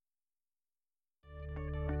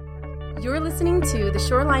You're listening to the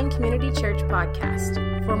Shoreline Community Church podcast.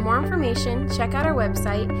 For more information, check out our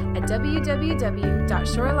website at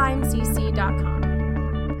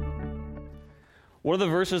www.shorelinecc.com. One of the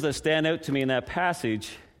verses that stand out to me in that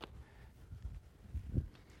passage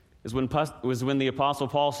is when the Apostle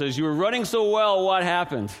Paul says, "You were running so well, what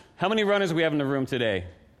happened?" How many runners do we have in the room today?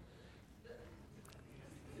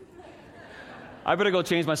 I better go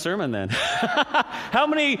change my sermon then. How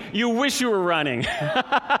many you wish you were running?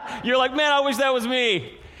 You're like, man, I wish that was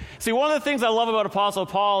me. See, one of the things I love about Apostle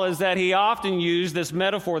Paul is that he often used this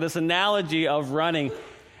metaphor, this analogy of running.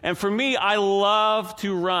 And for me, I love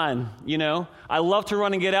to run, I love to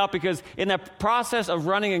run and get out because in that process of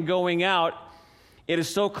running and going out, it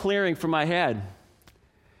is so clearing for my head.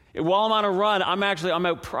 While I'm on a run, I'm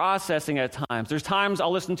out processing at times. There's times I'll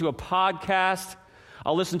listen to a podcast,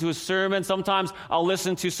 I'll listen to a sermon. Sometimes I'll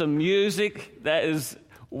listen to some music that is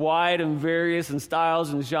wide and various in styles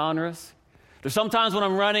and genres. There's sometimes when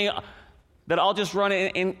I'm running that I'll just run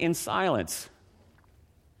in silence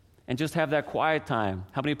and just have that quiet time.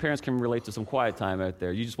 How many parents can relate to some quiet time out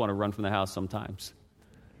there? You just want to run from the house sometimes.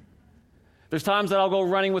 There's times that I'll go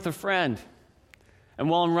running with a friend. And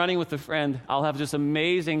while I'm running with a friend, I'll have this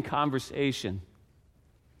amazing conversation.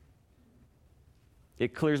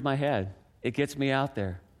 It clears my head. It gets me out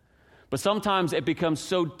there. But sometimes it becomes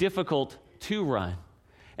so difficult to run.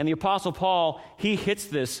 And the Apostle Paul, he hits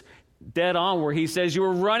this dead on where he says, "You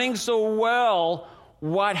were running so well,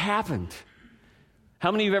 what happened?" How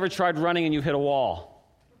many of you have ever tried running and you hit a wall?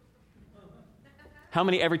 How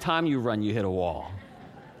many every time you run you hit a wall?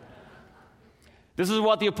 This is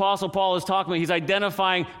what the Apostle Paul is talking about. He's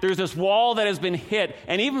identifying there's this wall that has been hit.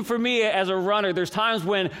 And even for me as a runner, there's times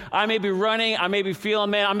when I may be running, I may be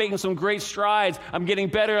feeling, man, I'm making some great strides. I'm getting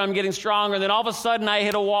better, I'm getting stronger. And then all of a sudden I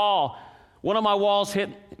hit a wall. One of my walls hit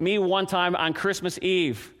me one time on Christmas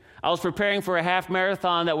Eve. I was preparing for a half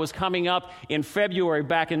marathon that was coming up in February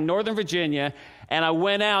back in Northern Virginia. And I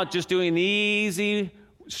went out just doing an easy,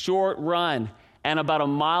 short run. And about a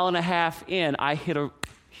mile and a half in, I hit a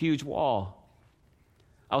huge wall.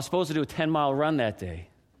 I was supposed to do a 10-mile run that day,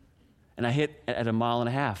 and I hit at a mile and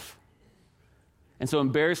a half. And so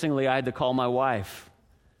embarrassingly, I had to call my wife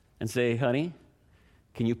and say, "Honey,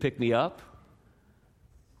 can you pick me up?"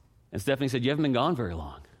 And Stephanie said, "You haven't been gone very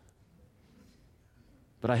long."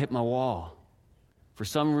 But I hit my wall. For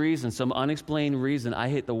some reason, some unexplained reason, I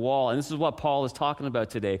hit the wall. And this is what Paul is talking about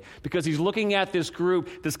today. Because he's looking at this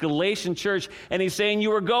group, this Galatian church, and he's saying,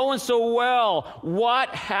 "You were going so well.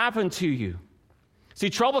 What happened to you?" See,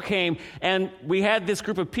 trouble came, and we had this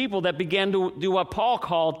group of people that began to do what Paul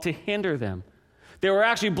called to hinder them. They were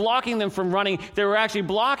actually blocking them from running. They were actually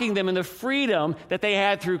blocking them in the freedom that they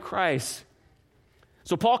had through Christ.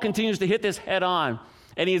 So Paul continues to hit this head on,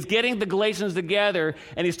 and he's getting the Galatians together,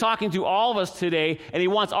 and he's talking to all of us today, and he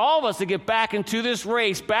wants all of us to get back into this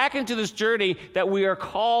race, back into this journey that we are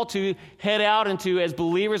called to head out into as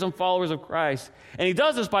believers and followers of Christ. And he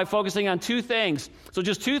does this by focusing on two things. So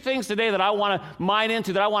just two things today that I want to mine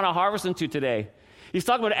into, that I want to harvest into today. He's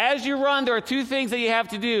talking about as you run, there are two things that you have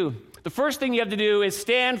to do. The first thing you have to do is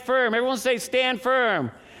stand firm. Everyone say stand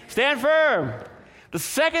firm. Stand firm. The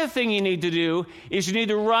second thing you need to do is you need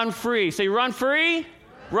to run free. Say run free.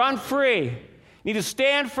 Run free. You need to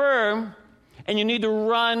stand firm, and you need to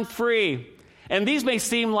run free. And these may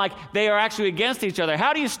seem like they are actually against each other.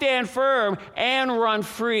 How do you stand firm and run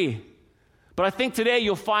free? But I think today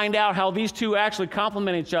you'll find out how these two actually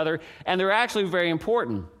complement each other, and they're actually very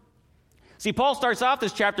important. See, Paul starts off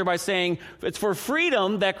this chapter by saying, it's for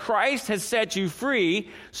freedom that Christ has set you free,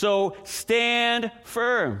 so stand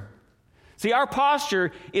firm. See, our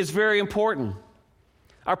posture is very important.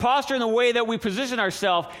 Our posture and the way that we position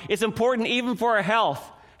ourselves is important even for our health.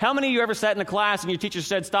 How many of you ever sat in a class and your teacher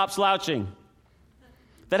said, "Stop slouching"?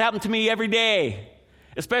 That happened to me every day,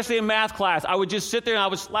 especially in math class. I would just sit there and I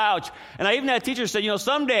would slouch. And I even had a teacher say,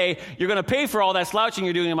 "Someday you're going to pay for all that slouching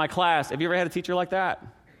you're doing in my class." Have you ever had a teacher like that?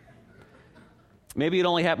 Maybe it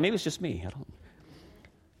only happened. Maybe it's just me. I don't.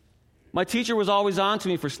 My teacher was always on to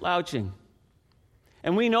me for slouching.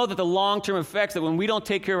 And we know that the long-term effects that when we don't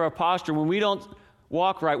take care of our posture, when we don't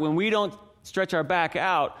walk right, when we don't stretch our back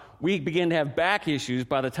out, we begin to have back issues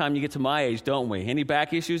by the time you get to my age, don't we? Any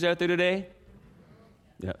back issues out there today?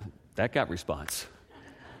 Yeah, that got response.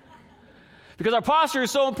 Because our posture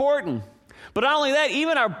is so important. But not only that,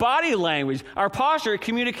 even our body language, our posture, it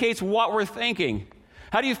communicates what we're thinking.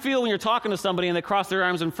 How do you feel when you're talking to somebody and they cross their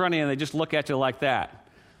arms in front of you and they just look at you like that?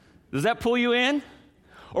 Does that pull you in?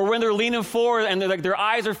 Or when they're leaning forward and their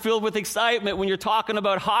eyes are filled with excitement when you're talking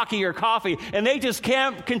about hockey or coffee, and they just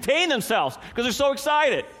can't contain themselves because they're so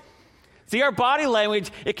excited. See, our body language,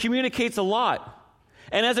 it communicates a lot.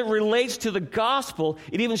 And as it relates to the gospel,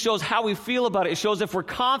 it even shows how we feel about it. It shows if we're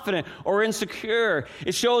confident or insecure.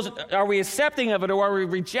 It shows, are we accepting of it or are we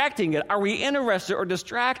rejecting it? Are we interested or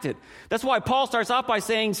distracted? That's why Paul starts off by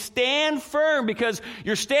saying, stand firm, because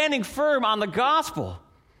you're standing firm on the gospel.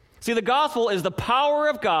 See, the gospel is the power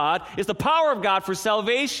of God. It's the power of God for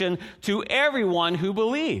salvation to everyone who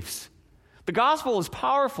believes. The gospel is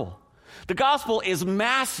powerful. The gospel is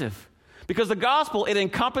massive. Because the gospel, it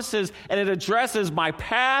encompasses and it addresses my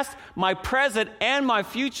past, my present, and my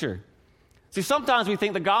future. See, sometimes we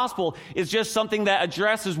think the gospel is just something that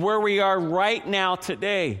addresses where we are right now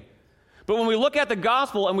today. But when we look at the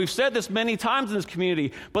gospel, and we've said this many times in this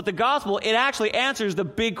community, but the gospel, it actually answers the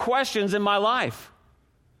big questions in my life.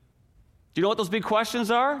 Do you know what those big questions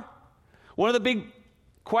are? One of the big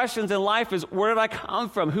questions in life is, where did I come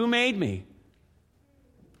from? Who made me?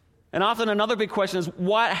 And often another big question is,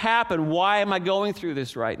 what happened? Why am I going through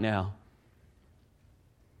this right now?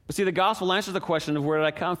 But see, the gospel answers the question of where did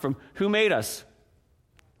I come from? Who made us?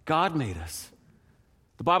 God made us.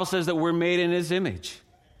 The Bible says that we're made in His image.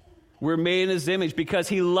 We're made in His image because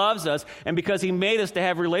He loves us and because He made us to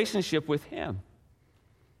have relationship with Him.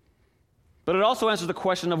 But it also answers the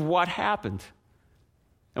question of what happened.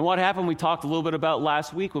 And what happened we talked a little bit about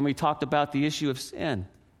last week when we talked about the issue of sin.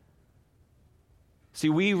 See,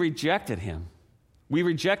 we rejected Him. We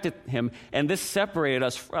rejected Him, and this separated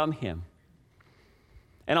us from Him.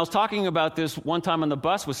 And I was talking about this one time on the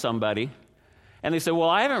bus with somebody, and they said, well,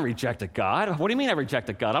 I haven't rejected God. What do you mean I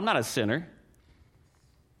rejected God? I'm not a sinner.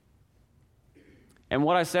 And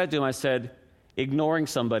what I said to him, I said, ignoring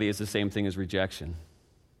somebody is the same thing as rejection.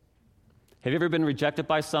 Have you ever been rejected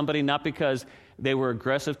by somebody, not because they were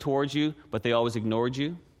aggressive towards you, but they always ignored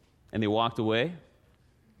you, and they walked away?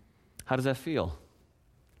 How does that feel?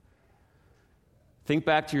 Think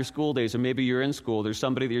back to your school days, or maybe you're in school. There's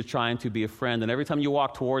somebody that you're trying to be a friend, and every time you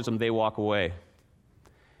walk towards them, they walk away.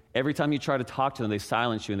 Every time you try to talk to them, they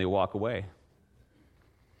silence you and they walk away.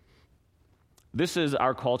 This is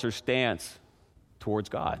our culture's stance towards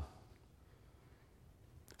God.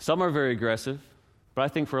 Some are very aggressive, but I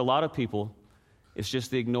think for a lot of people, it's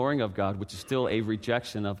just the ignoring of God, which is still a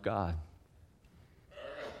rejection of God.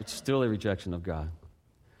 It's still a rejection of God.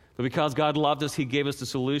 But because God loved us, He gave us the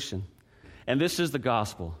solution. And this is the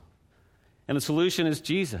gospel. And the solution is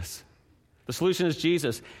Jesus. The solution is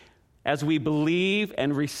Jesus. As we believe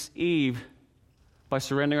and receive by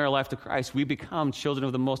surrendering our life to Christ, we become children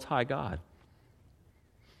of the Most High God.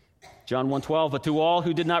 John 1:12, but to all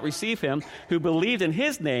who did not receive Him, who believed in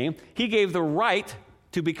His name, He gave the right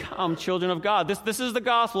to become children of God. This is the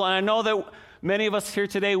gospel, and I know that many of us here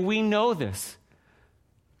today, we know this.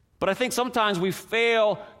 But I think sometimes we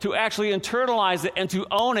fail to actually internalize it and to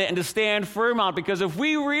own it and to stand firm on it, because if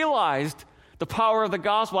we realized the power of the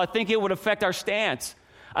gospel, I think it would affect our stance.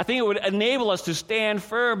 I think it would enable us to stand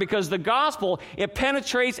firm, because the gospel, it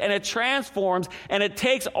penetrates and it transforms and it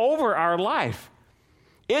takes over our life.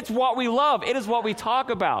 It's what we love. It is what we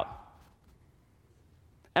talk about.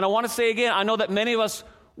 And I want to say again, I know that many of us,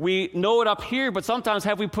 we know it up here, but sometimes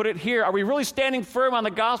have we put it here? Are we really standing firm on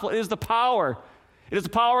the gospel? It is the power. It is the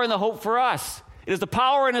power and the hope for us. It is the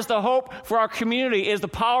power and is the hope for our community. It is the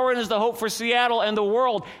power and is the hope for Seattle and the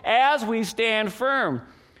world as we stand firm.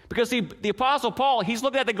 Because the Apostle Paul, he's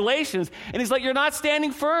looking at the Galatians, and he's like, you're not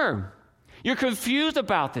standing firm. You're confused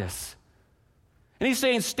about this. And he's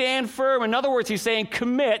saying, stand firm. In other words, he's saying,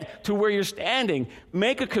 commit to where you're standing.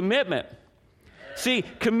 Make a commitment. See,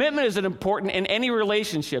 commitment is important in any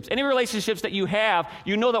relationships. Any relationships that you have,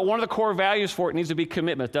 you know that one of the core values for it needs to be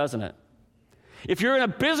commitment, doesn't it? If you're in a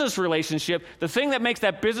business relationship, the thing that makes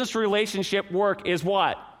that business relationship work is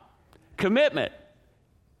what? Commitment.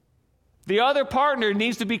 The other partner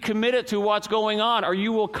needs to be committed to what's going on, or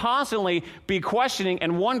you will constantly be questioning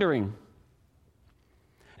and wondering.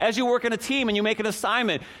 As you work in a team and you make an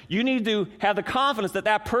assignment, you need to have the confidence that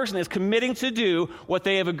that person is committing to do what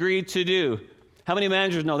they have agreed to do. How many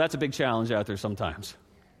managers know that's a big challenge out there sometimes?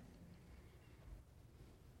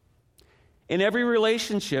 In every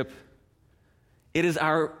relationship, it is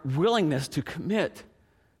our willingness to commit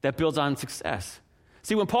that builds on success.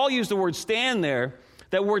 See, when Paul used the word stand there,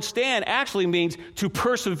 that word stand actually means to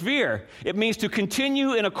persevere. It means to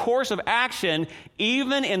continue in a course of action,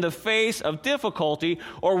 even in the face of difficulty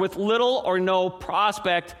or with little or no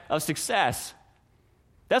prospect of success.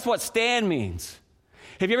 That's what stand means.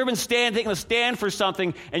 Have you ever been taking a stand for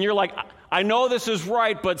something and you're like, I know this is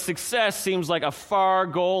right, but success seems like a far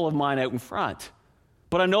goal of mine out in front.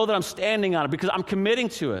 But I know that I'm standing on it because I'm committing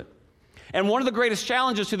to it. And one of the greatest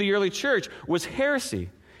challenges to the early church was heresy.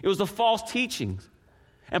 It was the false teachings.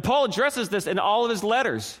 And Paul addresses this in all of his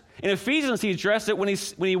letters. In Ephesians, he addressed it when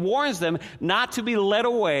he warns them not to be led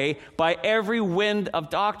away by every wind of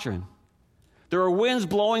doctrine. There are winds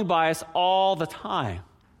blowing by us all the time.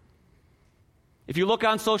 If you look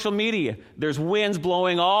on social media, there's winds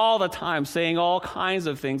blowing all the time, saying all kinds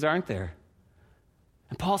of things, aren't there?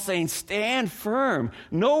 And Paul's saying, stand firm.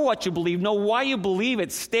 Know what you believe. Know why you believe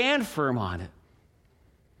it. Stand firm on it.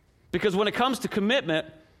 Because when it comes to commitment,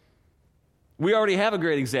 we already have a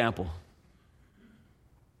great example.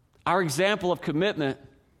 Our example of commitment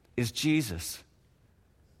is Jesus.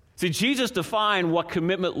 See, Jesus defined what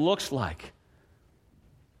commitment looks like.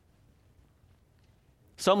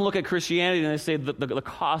 Some look at Christianity and they say the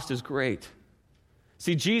cost is great.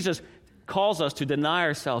 See, Jesus calls us to deny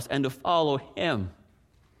ourselves and to follow him.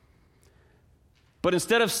 But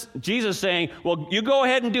instead of Jesus saying, well, you go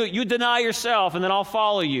ahead and do it, you deny yourself and then I'll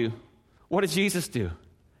follow you, what did Jesus do?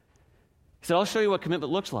 He said, I'll show you what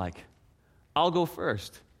commitment looks like. I'll go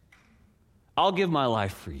first. I'll give my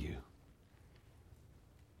life for you.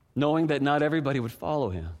 Knowing that not everybody would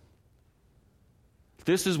follow him.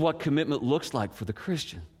 This is what commitment looks like for the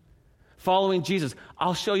Christian. Following Jesus,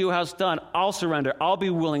 I'll show you how it's done. I'll surrender. I'll be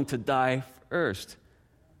willing to die first.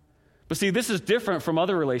 But see, this is different from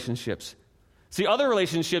other relationships. See, other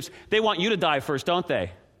relationships, they want you to die first, don't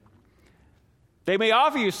they? They may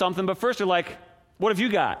offer you something, but first they're like, what have you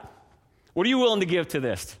got? What are you willing to give to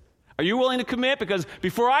this? Are you willing to commit? Because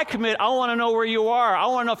before I commit, I want to know where you are. I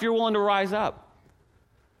want to know if you're willing to rise up.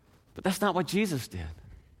 But that's not what Jesus did.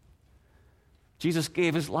 Jesus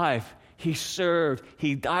gave his life. He served.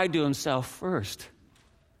 He died to himself first.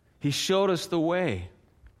 He showed us the way.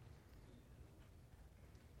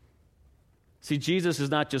 See, Jesus is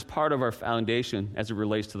not just part of our foundation as it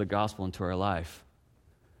relates to the gospel and to our life.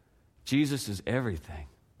 Jesus is everything.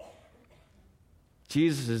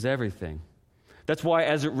 Jesus is everything. That's why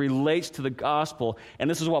as it relates to the gospel, and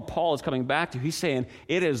this is what Paul is coming back to, he's saying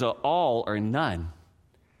it is an all or none.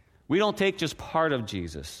 We don't take just part of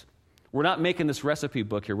Jesus. We're not making this recipe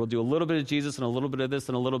book here. We'll do a little bit of Jesus and a little bit of this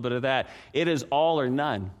and a little bit of that. It is all or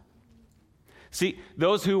none. See,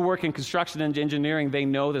 those who work in construction and engineering, they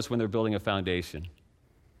know this when they're building a foundation.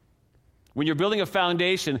 When you're building a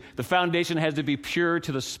foundation, the foundation has to be pure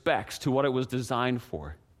to the specs, to what it was designed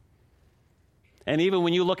for. And even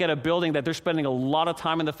when you look at a building that they're spending a lot of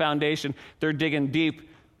time in the foundation, they're digging deep,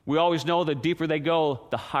 we always know the deeper they go,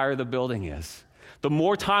 the higher the building is. The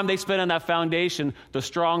more time they spend on that foundation, the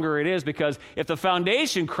stronger it is, because if the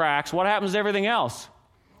foundation cracks, what happens to everything else?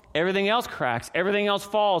 Everything else cracks. Everything else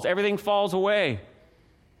falls. Everything falls away.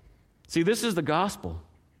 See, this is the gospel.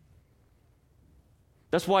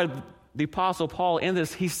 That's why the Apostle Paul in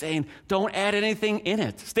this, he's saying, don't add anything in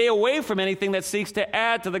it. Stay away from anything that seeks to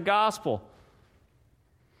add to the gospel.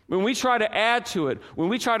 When we try to add to it, when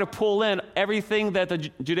we try to pull in everything that the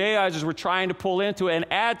Judaizers were trying to pull into it and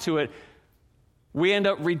add to it, we end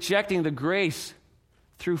up rejecting the grace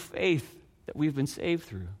through faith that we've been saved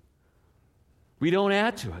through. We don't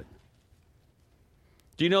add to it.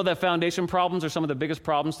 Do you know that foundation problems are some of the biggest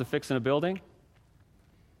problems to fix in a building?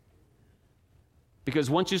 Because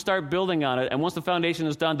once you start building on it, and once the foundation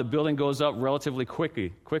is done, the building goes up relatively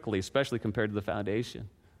quickly, especially compared to the foundation.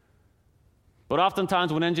 But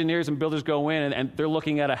oftentimes when engineers and builders go in and they're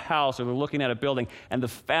looking at a house or they're looking at a building and the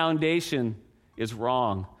foundation is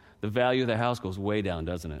wrong, the value of the house goes way down,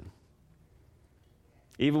 doesn't it?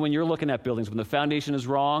 Even when you're looking at buildings, when the foundation is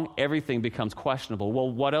wrong, everything becomes questionable.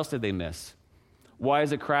 Well, what else did they miss? Why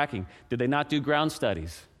is it cracking? Did they not do ground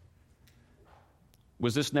studies?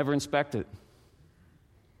 Was this never inspected?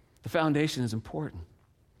 The foundation is important.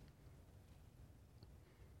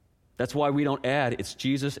 That's why we don't add. It's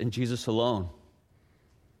Jesus and Jesus alone.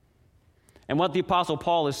 And what the Apostle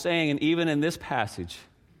Paul is saying, and even in this passage,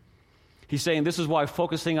 he's saying this is why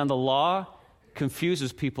focusing on the law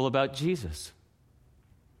confuses people about Jesus.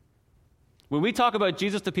 When we talk about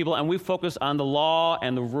Jesus to people and we focus on the law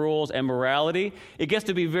and the rules and morality, it gets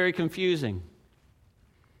to be very confusing.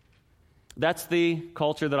 That's the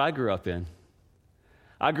culture that I grew up in.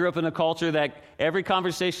 I grew up in a culture that every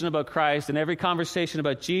conversation about Christ and every conversation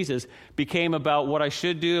about Jesus became about what I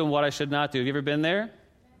should do and what I should not do. Have you ever been there?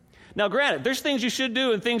 Now, granted, there's things you should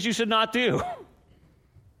do and things you should not do.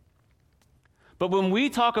 But when we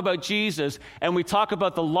talk about Jesus and we talk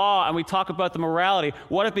about the law and we talk about the morality,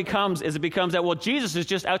 what it becomes is that, well, Jesus is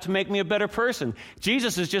just out to make me a better person.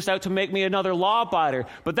 Jesus is just out to make me another law-abider.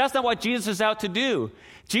 But that's not what Jesus is out to do.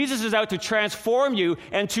 Jesus is out to transform you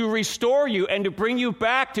and to restore you and to bring you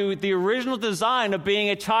back to the original design of being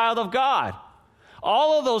a child of God.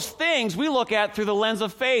 All of those things we look at through the lens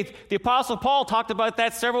of faith. The Apostle Paul talked about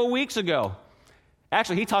that several weeks ago.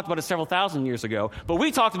 Actually, he talked about it several thousand years ago, but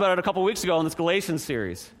we talked about it a couple weeks ago in this Galatians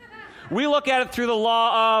series. We look at it through the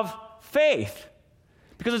law of faith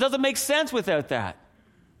because it doesn't make sense without that.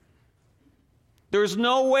 There's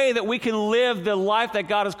no way that we can live the life that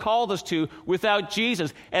God has called us to without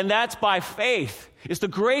Jesus, and that's by faith. It's the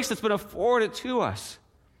grace that's been afforded to us.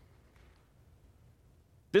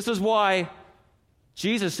 This is why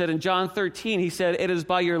Jesus said in John 13, he said, "It is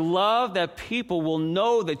by your love that people will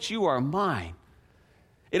know that you are mine."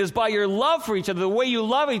 It is by your love for each other, the way you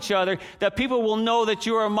love each other, that people will know that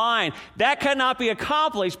you are mine. That cannot be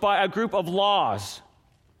accomplished by a group of laws.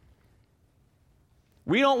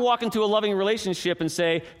 We don't walk into a loving relationship and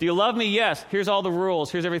say, "Do you love me?" "Yes. Here's all the rules.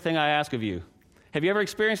 Here's everything I ask of you." Have you ever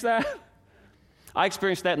experienced that? I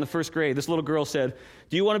experienced that in the first grade. This little girl said,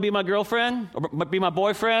 "Do you want to be my girlfriend or be my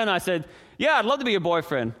boyfriend?" I said, "Yeah, I'd love to be your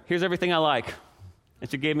boyfriend. Here's everything I like." And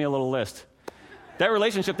she gave me a little list. That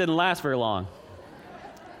relationship didn't last very long.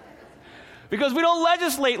 Because we don't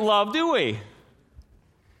legislate love, do we?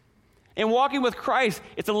 In walking with Christ,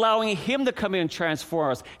 it's allowing Him to come in and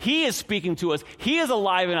transform us. He is speaking to us. He is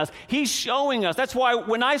alive in us. He's showing us. That's why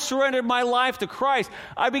when I surrendered my life to Christ,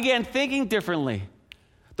 I began thinking differently.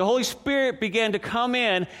 The Holy Spirit began to come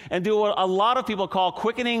in and do what a lot of people call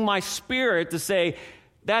quickening my spirit to say,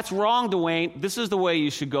 "That's wrong, Dwayne. This is the way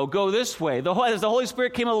you should go. Go this way." As the Holy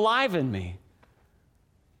Spirit came alive in me,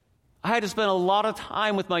 I had to spend a lot of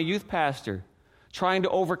time with my youth pastor trying to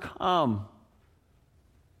overcome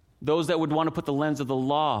those that would want to put the lens of the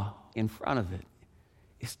law in front of it.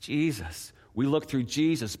 It's Jesus. We look through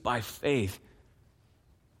Jesus by faith.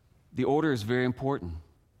 The order is very important.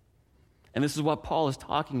 And this is what Paul is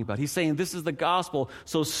talking about. He's saying this is the gospel,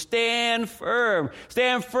 so stand firm.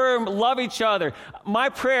 Stand firm, love each other. My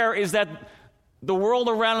prayer is that the world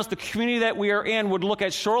around us, the community that we are in, would look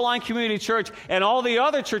at Shoreline Community Church and all the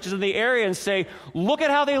other churches in the area and say, "Look at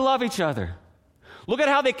how they love each other. Look at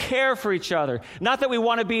how they care for each other." Not that we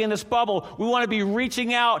want to be in this bubble. We want to be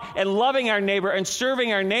reaching out and loving our neighbor and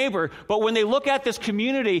serving our neighbor. But when they look at this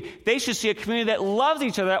community, they should see a community that loves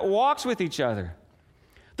each other, that walks with each other.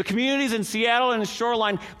 The communities in Seattle and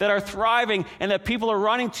Shoreline that are thriving and that people are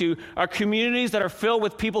running to are communities that are filled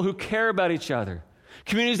with people who care about each other.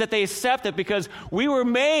 Communities that they accept it because we were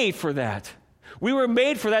made for that. We were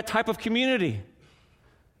made for that type of community.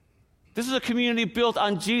 This is a community built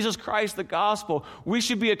on Jesus Christ, the gospel. We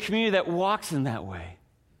should be a community that walks in that way,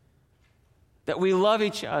 that we love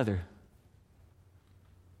each other.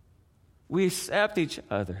 We accept each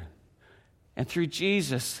other. And through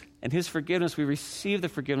Jesus and His forgiveness, we receive the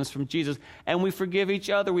forgiveness from Jesus, and we forgive each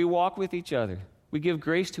other. We walk with each other. We give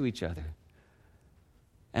grace to each other.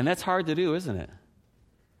 And that's hard to do, isn't it?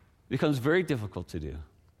 It becomes very difficult to do.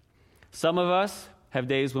 Some of us have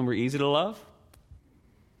days when we're easy to love,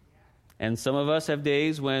 and some of us have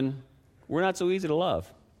days when we're not so easy to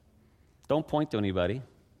love. Don't point to anybody.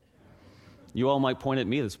 You all might point at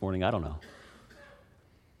me this morning. I don't know.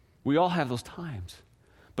 We all have those times.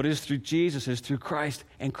 But it is through Jesus, it is through Christ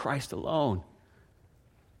and Christ alone.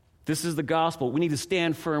 This is the gospel. We need to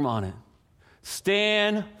stand firm on it.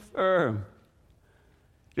 Stand firm.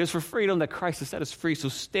 It is for freedom that Christ has set us free, so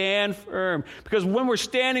stand firm. Because when we're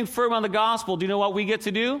standing firm on the gospel, do you know what we get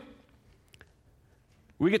to do?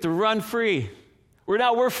 We get to run free.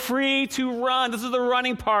 We're free to run. This is the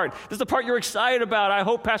running part. This is the part you're excited about. I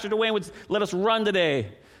hope Pastor Dwayne would let us run today,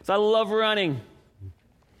 because I love running.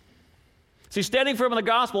 See, standing firm in the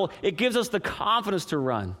gospel, it gives us the confidence to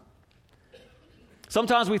run.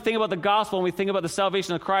 Sometimes we think about the gospel and we think about the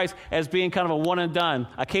salvation of Christ as being kind of a one and done.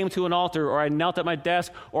 I came to an altar, or I knelt at my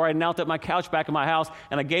desk, or I knelt at my couch back in my house,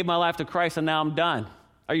 and I gave my life to Christ, and now I'm done.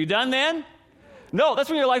 Are you done then? No, that's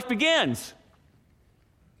when your life begins.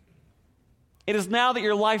 It is now that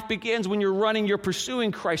your life begins when you're running, you're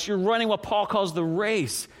pursuing Christ. You're running what Paul calls the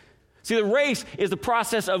race. See, the race is the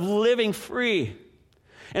process of living free.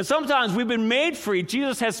 And sometimes we've been made free.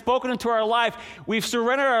 Jesus has spoken into our life. We've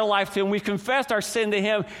surrendered our life to Him. We've confessed our sin to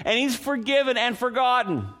Him, and He's forgiven and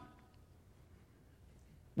forgotten.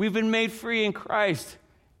 We've been made free in Christ.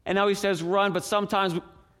 And now He says run, but sometimes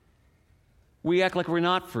we act like we're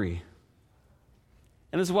not free.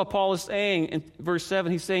 And this is what Paul is saying in verse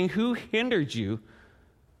 7. He's saying, who hindered you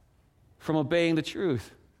from obeying the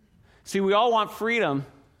truth? See, we all want freedom,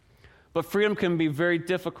 but freedom can be very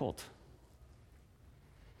difficult.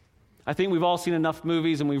 I think we've all seen enough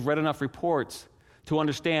movies and we've read enough reports to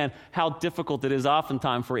understand how difficult it is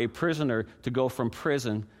oftentimes for a prisoner to go from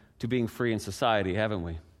prison to being free in society, haven't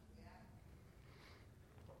we?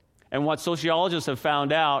 And what sociologists have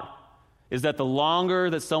found out is that the longer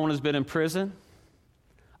that someone has been in prison,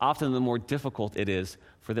 often the more difficult it is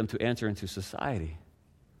for them to enter into society.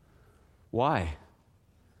 Why?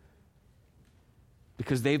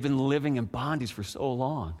 Because they've been living in bondage for so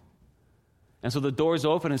long. And so the doors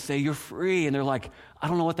open and say, you're free. And they're like, I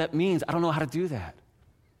don't know what that means. I don't know how to do that.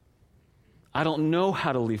 I don't know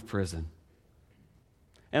how to leave prison.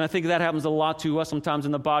 And I think that happens a lot to us sometimes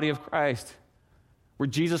in the body of Christ, where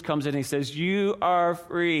Jesus comes in and he says, you are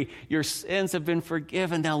free. Your sins have been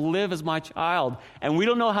forgiven. Now live as my child. And we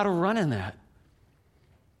don't know how to run in that.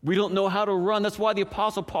 We don't know how to run. That's why the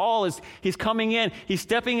Apostle Paul he's coming in. He's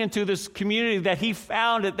stepping into this community that he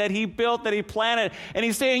founded, that he built, that he planted. And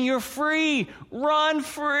he's saying, you're free. Run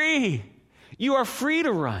free. You are free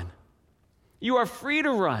to run. You are free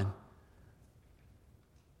to run.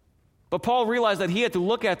 But Paul realized that he had to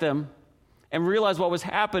look at them and realize what was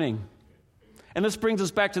happening. And this brings us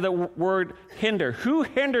back to that word hinder. Who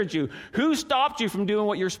hindered you? Who stopped you from doing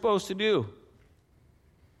what you're supposed to do?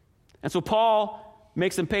 And so Paul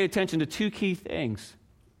makes them pay attention to two key things.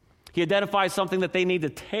 He identifies something that they need to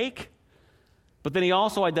take, but then he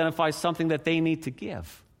also identifies something that they need to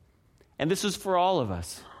give. And this is for all of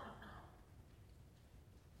us.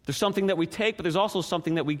 There's something that we take, but there's also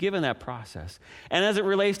something that we give in that process. And as it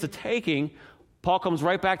relates to taking, Paul comes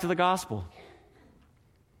right back to the gospel.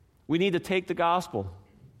 We need to take the gospel.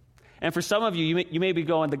 And for some of you, you may be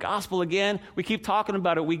going, the gospel again? We keep talking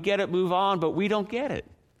about it. We get it, move on, but we don't get it.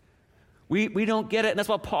 We don't get it, and that's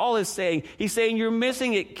what Paul is saying. He's saying you're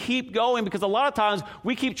missing it. Keep going, because a lot of times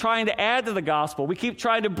we keep trying to add to the gospel. We keep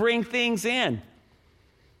trying to bring things in.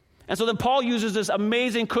 And so then Paul uses this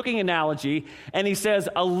amazing cooking analogy, and he says,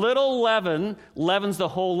 a little leaven leavens the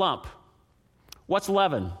whole lump. What's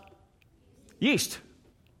leaven? Yeast.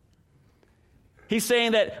 He's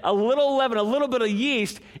saying that a little leaven, a little bit of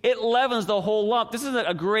yeast, it leavens the whole lump. This is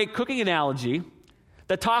a great cooking analogy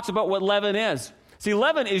that talks about what leaven is. See,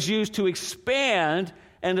 leaven is used to expand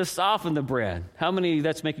and to soften the bread. How many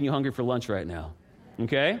that's making you hungry for lunch right now?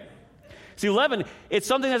 Okay? See, leaven, it's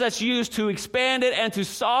something that's used to expand it and to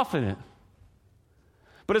soften it.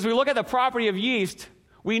 But as we look at the property of yeast,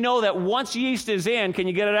 we know that once yeast is in, can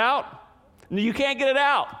you get it out? No, you can't get it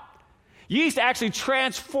out. Yeast actually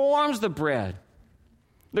transforms the bread.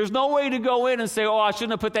 There's no way to go in and say, oh, I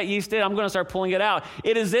shouldn't have put that yeast in. I'm going to start pulling it out.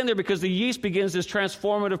 It is in there because the yeast begins this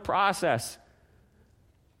transformative process.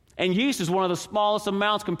 And yeast is one of the smallest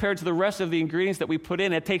amounts compared to the rest of the ingredients that we put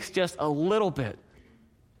in. It takes just a little bit.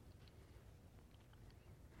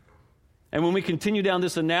 And when we continue down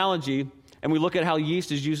this analogy and we look at how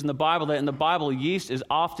yeast is used in the Bible, that in the Bible, yeast is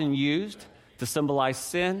often used to symbolize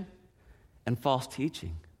sin and false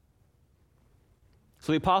teaching.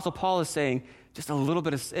 So the Apostle Paul is saying just a little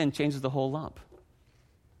bit of sin changes the whole lump.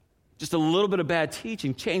 Just a little bit of bad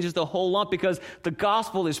teaching changes the whole lump because the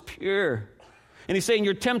gospel is pure. And he's saying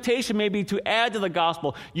your temptation may be to add to the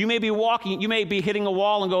gospel. You may be walking, you may be hitting a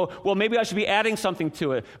wall and go, well, maybe I should be adding something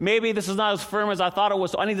to it. Maybe this is not as firm as I thought it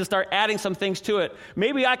was, so I need to start adding some things to it.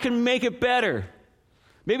 Maybe I can make it better.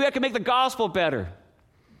 Maybe I can make the gospel better.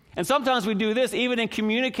 And sometimes we do this even in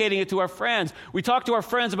communicating it to our friends. We talk to our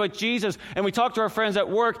friends about Jesus, and we talk to our friends at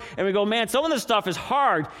work, and we go, man, some of this stuff is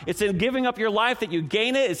hard. It's in giving up your life that you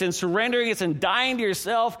gain it. It's in surrendering. It's in dying to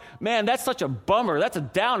yourself. Man, that's such a bummer. That's a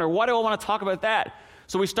downer. Why do I want to talk about that?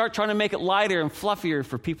 So we start trying to make it lighter and fluffier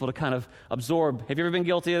for people to kind of absorb. Have you ever been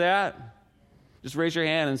guilty of that? Just raise your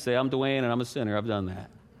hand and say, I'm Dwayne, and I'm a sinner. I've done that.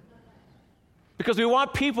 Because we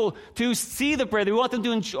want people to see the bread. We want them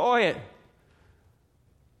to enjoy it.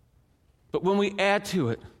 But when we add to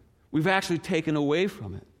it, we've actually taken away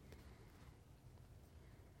from it.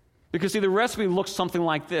 Because, see, the recipe looks something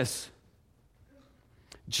like this.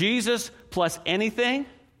 Jesus plus anything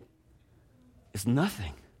is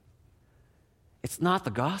nothing. It's not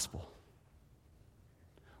the gospel.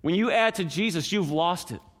 When you add to Jesus, you've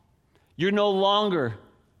lost it. You're no longer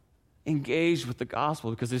engaged with the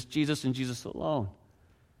gospel because it's Jesus and Jesus alone.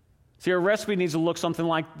 See, our recipe needs to look something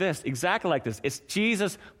like this, exactly like this. It's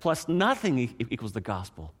Jesus plus nothing equals the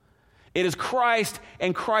gospel. It is Christ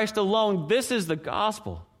and Christ alone. This is the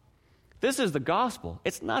gospel. This is the gospel.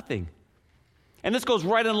 It's nothing. And this goes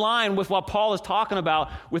right in line with what Paul is talking about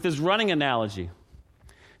with his running analogy.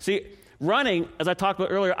 See, running, as I talked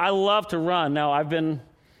about earlier, I love to run. Now, I've been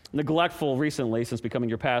neglectful recently since becoming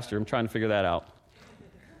your pastor. I'm trying to figure that out.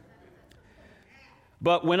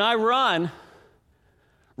 But when I run,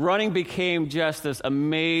 running became just this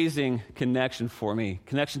amazing connection for me,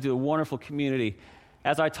 connection to a wonderful community.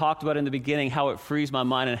 As I talked about in the beginning, how it frees my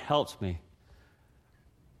mind and helps me.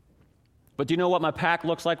 But do you know what my pack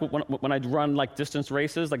looks like when I run like distance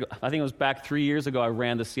races? Like I think it was back 3 years ago I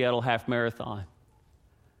ran the Seattle Half Marathon.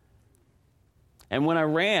 And when I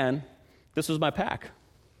ran, this was my pack.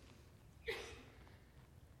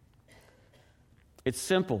 It's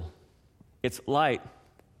simple. It's light.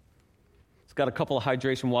 It's got a couple of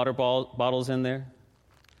hydration water bottles in there.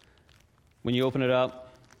 When you open it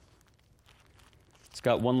up, it's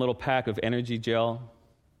got one little pack of energy gel,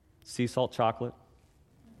 sea salt chocolate.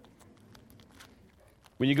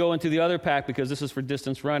 When you go into the other pack, because this is for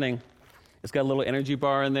distance running, it's got a little energy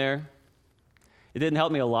bar in there. It didn't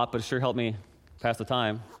help me a lot, but it sure helped me pass the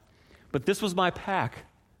time. But this was my pack.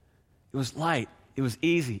 It was light. It was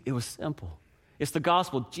easy. It was simple. It's the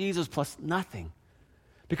gospel, Jesus plus nothing.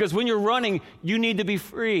 Because when you're running, you need to be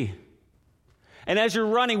free. And as you're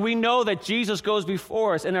running, we know that Jesus goes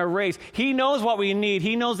before us in our race. He knows what we need.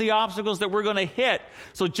 He knows the obstacles that we're going to hit.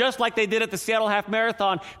 So just like they did at the Seattle Half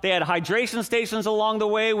Marathon, they had hydration stations along the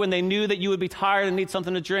way when they knew that you would be tired and need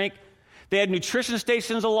something to drink. They had nutrition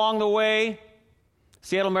stations along the way.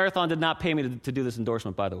 Seattle Marathon did not pay me to do this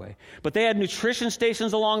endorsement, by the way. But they had nutrition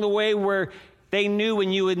stations along the way where they knew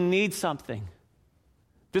when you would need something.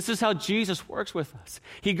 This is how Jesus works with us.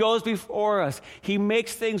 He goes before us. He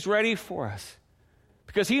makes things ready for us.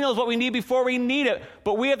 Because he knows what we need before we need it.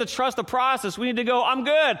 But we have to trust the process. We need to go, I'm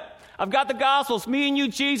good. I've got the gospel. It's me and you,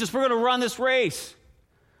 Jesus. We're going to run this race.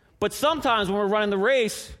 But sometimes when we're running the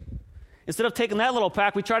race, instead of taking that little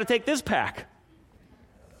pack, we try to take this pack.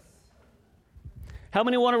 How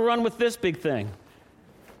many want to run with this big thing?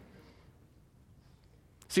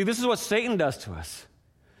 See, this is what Satan does to us.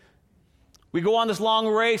 We go on this long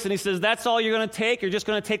race, and he says, that's all you're going to take? You're just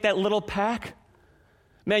going to take that little pack?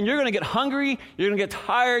 Man, you're going to get hungry, you're going to get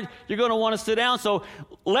tired, you're going to want to sit down. So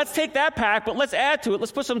let's take that pack, but let's add to it.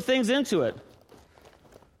 Let's put some things into it.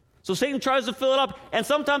 So Satan tries to fill it up, and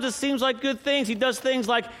sometimes it seems like good things. He does things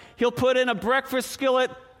like he'll put in a breakfast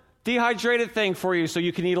skillet, dehydrated thing for you so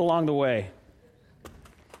you can eat along the way.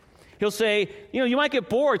 He'll say, you might get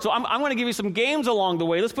bored, so I'm going to give you some games along the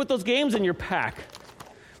way. Let's put those games in your pack.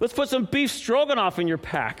 Let's put some beef stroganoff in your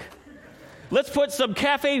pack. Let's put some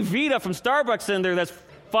Cafe Vita from Starbucks in there that's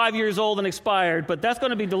 5 years old and expired, but that's going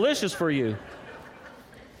to be delicious for you.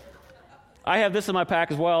 I have this in my pack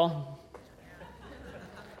as well.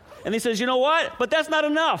 And he says, you know what? But that's not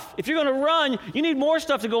enough. If you're going to run, you need more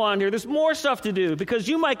stuff to go on here. There's more stuff to do because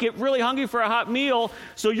you might get really hungry for a hot meal,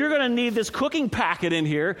 so you're going to need this cooking packet in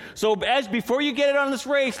here. So before you get it on this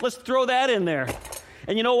race, let's throw that in there.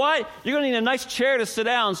 And you know what? You're going to need a nice chair to sit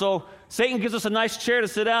down. So Satan gives us a nice chair to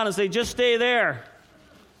sit down and say, just stay there. And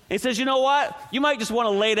he says, you know what? You might just want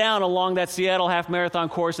to lay down along that Seattle Half Marathon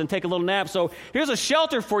course and take a little nap. So here's a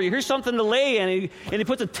shelter for you. Here's something to lay in. And he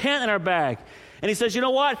puts a tent in our bag. And he says, you know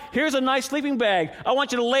what? Here's a nice sleeping bag. I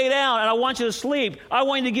want you to lay down and I want you to sleep. I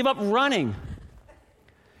want you to give up running.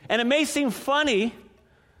 And it may seem funny,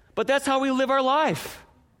 but that's how we live our life.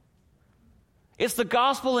 It's the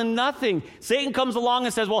gospel and nothing. Satan comes along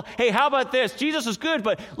and says, well, hey, how about this? Jesus is good,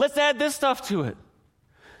 but let's add this stuff to it.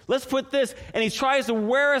 Let's put this. And he tries to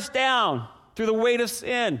wear us down through the weight of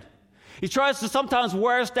sin. He tries to sometimes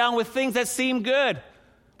wear us down with things that seem good.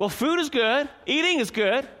 Well, food is good. Eating is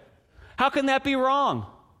good. How can that be wrong?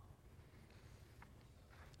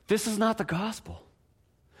 This is not the gospel.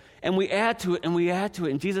 And we add to it and we add to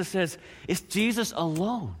it. And Jesus says, it's Jesus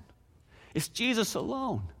alone. It's Jesus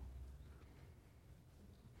alone.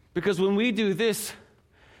 Because when we do this,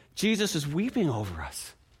 Jesus is weeping over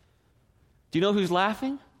us. Do you know who's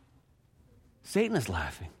laughing? Satan is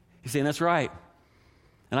laughing. He's saying, that's right.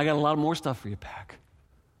 And I got a lot more stuff for you, pack.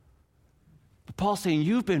 But Paul's saying,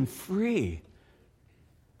 you've been free.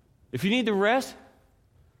 If you need to rest,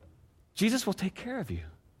 Jesus will take care of you.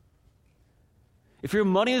 If your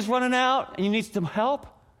money is running out and you need some help,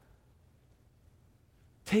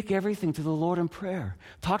 take everything to the Lord in prayer.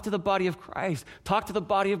 Talk to the body of Christ. Talk to the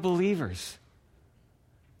body of believers.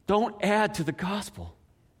 Don't add to the gospel.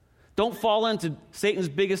 Don't fall into Satan's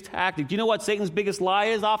biggest tactic. Do you know what Satan's biggest lie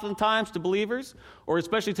is oftentimes to believers, or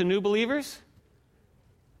especially to new believers?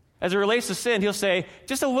 As it relates to sin, he'll say,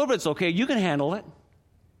 just a little bit's okay. You can handle it.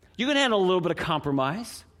 You can handle a little bit of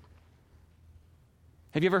compromise.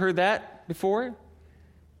 Have you ever heard that before?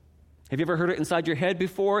 Have you ever heard it inside your head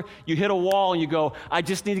before? You hit a wall and you go, I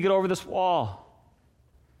just need to get over this wall.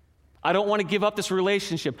 I don't want to give up this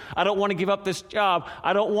relationship. I don't want to give up this job.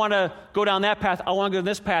 I don't want to go down that path. I want to go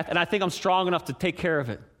this path, and I think I'm strong enough to take care of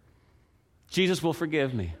it. Jesus will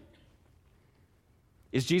forgive me.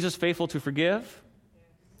 Is Jesus faithful to forgive?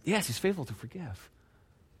 Yes, he's faithful to forgive.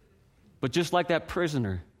 But just like that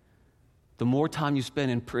prisoner, the more time you spend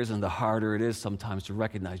in prison, the harder it is sometimes to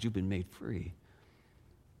recognize you've been made free.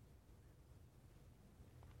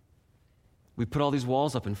 We put all these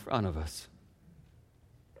walls up in front of us.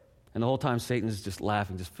 And the whole time Satan is just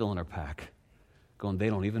laughing, just filling our pack, going, they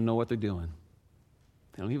don't even know what they're doing.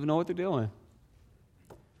 They don't even know what they're doing.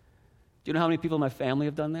 Do you know how many people in my family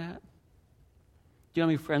have done that? Do you know how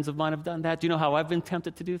many friends of mine have done that? Do you know how I've been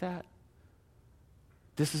tempted to do that?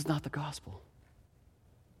 This is not the gospel.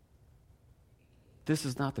 This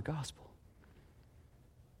is not the gospel.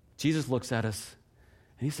 Jesus looks at us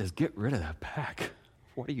and he says, get rid of that pack.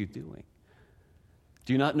 What are you doing?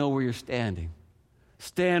 Do you not know where you're standing?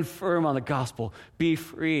 Stand firm on the gospel. Be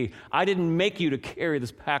free. I didn't make you to carry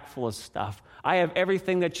this pack full of stuff. I have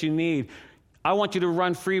everything that you need. I want you to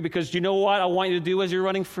run free because you know what I want you to do as you're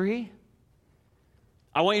running free?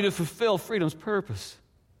 I want you to fulfill freedom's purpose.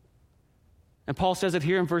 And Paul says it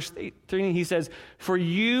here in verse 13. He says, for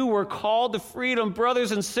you were called to freedom,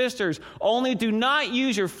 brothers and sisters. Only do not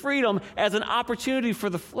use your freedom as an opportunity for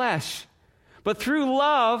the flesh, but through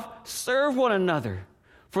love serve one another.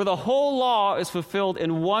 For the whole law is fulfilled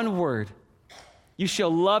in one word. You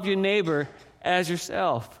shall love your neighbor as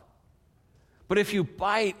yourself. But if you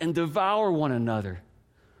bite and devour one another,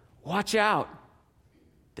 watch out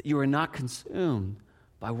that you are not consumed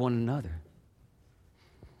by one another.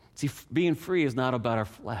 See, being free is not about our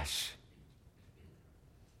flesh.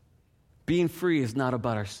 Being free is not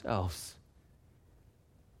about ourselves.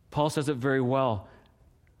 Paul says it very well.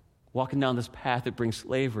 Walking down this path, it brings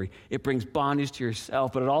slavery. It brings bondage to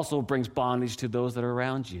yourself, but it also brings bondage to those that are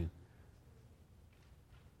around you.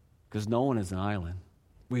 Because no one is an island.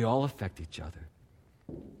 We all affect each other.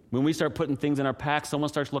 When we start putting things in our pack, someone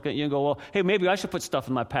starts looking at you and go, well, hey, maybe I should put stuff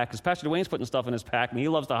in my pack because Pastor Dwayne's putting stuff in his pack and he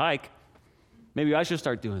loves to hike. Maybe I should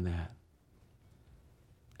start doing that.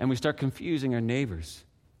 And we start confusing our neighbors.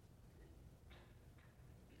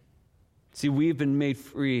 See, we've been made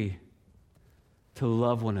free to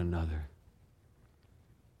love one another.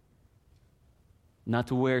 Not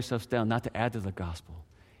to wear ourselves down, not to add to the gospel.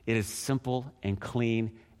 It is simple and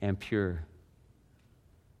clean and pure.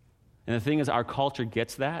 And the thing is, our culture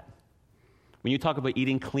gets that. When you talk about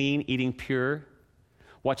eating clean, eating pure,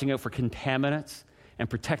 watching out for contaminants, and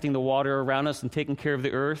protecting the water around us and taking care of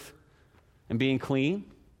the earth and being clean,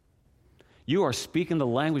 you are speaking the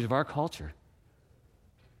language of our culture.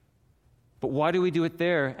 But why do we do it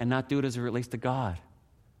there and not do it as it relates to God?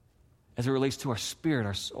 As it relates to our spirit,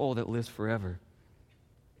 our soul that lives forever?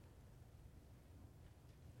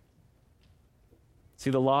 See,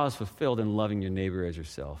 the law is fulfilled in loving your neighbor as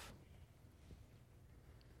yourself.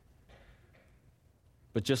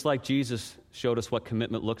 But just like Jesus showed us what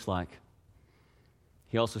commitment looks like,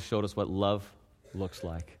 he also showed us what love looks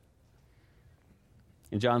like.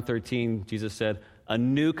 In John 13, Jesus said, a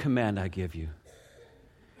new command I give you.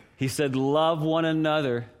 He said, love one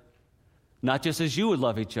another, not just as you would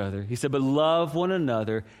love each other. He said, but love one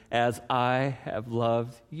another as I have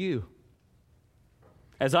loved you.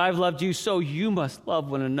 As I've loved you, so you must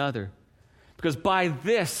love one another. Because by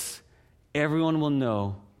this, everyone will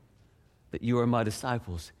know that you are my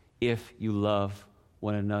disciples if you love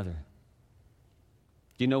one another.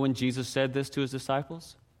 Do you know when Jesus said this to his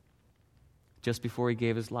disciples? Just before he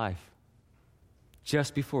gave his life.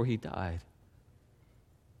 Just before he died.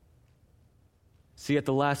 See, at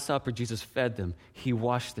the Last Supper, Jesus fed them. He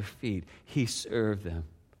washed their feet. He served them.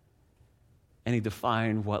 And he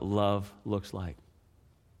defined what love looks like.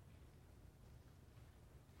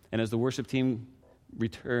 And as the worship team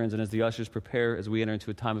returns and as the ushers prepare as we enter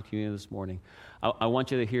into a time of communion this morning, I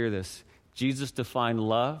want you to hear this. Jesus defined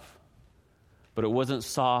love, but it wasn't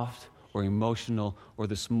soft or emotional or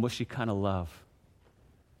this mushy kind of love.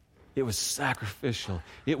 It was sacrificial.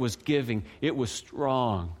 It was giving. It was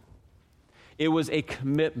strong. It was a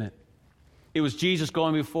commitment. It was Jesus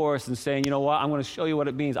going before us and saying, you know what, I'm going to show you what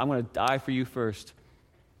it means. I'm going to die for you first.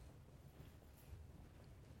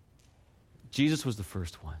 Jesus was the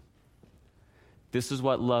first one. This is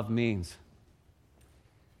what love means.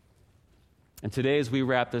 And today as we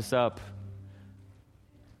wrap this up,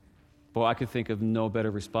 boy, I could think of no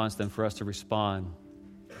better response than for us to respond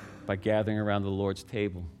by gathering around the Lord's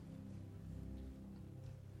table.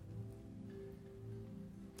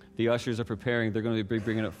 The ushers are preparing. They're going to be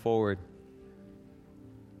bringing it forward.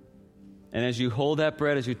 And as you hold that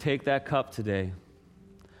bread, as you take that cup today,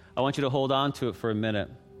 I want you to hold on to it for a minute,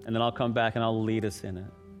 and then I'll come back and I'll lead us in it.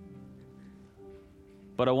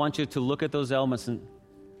 But I want you to look at those elements and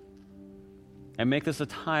make this a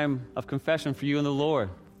time of confession for you and the Lord.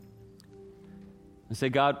 And say,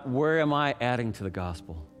 God, where am I adding to the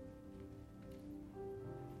gospel?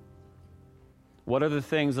 What are the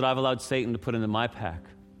things that I've allowed Satan to put into my pack?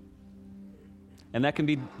 And that can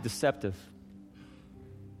be deceptive.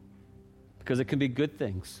 Because it can be good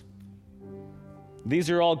things. These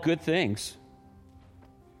are all good things.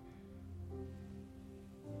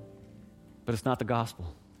 but it's not the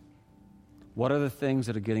gospel. What are the things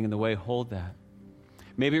that are getting in the way? Hold that.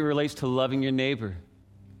 Maybe it relates to loving your neighbor.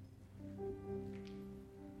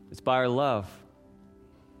 It's by our love.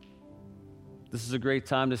 This is a great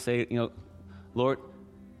time to say, Lord,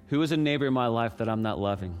 who is a neighbor in my life that I'm not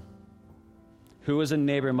loving? Who is a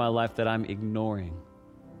neighbor in my life that I'm ignoring?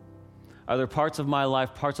 Are there parts of my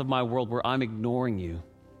life, parts of my world where I'm ignoring you,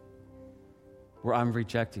 where I'm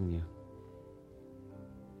rejecting you?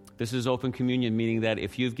 This is open communion, meaning that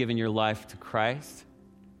if you've given your life to Christ,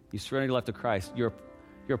 you surrender your life to Christ, you're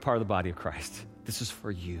a part of the body of Christ. This is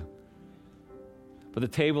for you. But the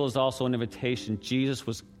table is also an invitation. Jesus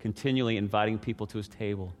was continually inviting people to his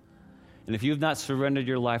table. And if you've not surrendered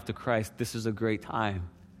your life to Christ, this is a great time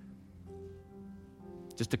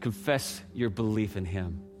just to confess your belief in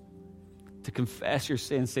him, to confess your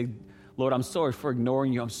sin, say, Lord, I'm sorry for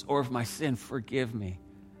ignoring you. I'm sorry for my sin. Forgive me.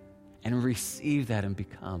 And receive that and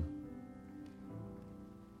become.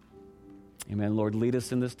 Amen. Lord, lead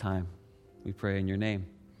us in this time. We pray in your name.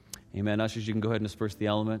 Amen. Ushers, you can go ahead and disperse the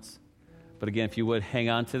elements. But again, if you would, hang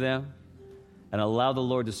on to them and allow the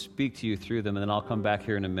Lord to speak to you through them, and then I'll come back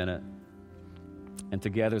here in a minute. And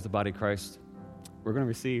together as the body of Christ, we're going to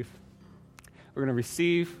receive. We're going to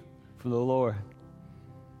receive from the Lord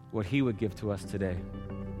what he would give to us today.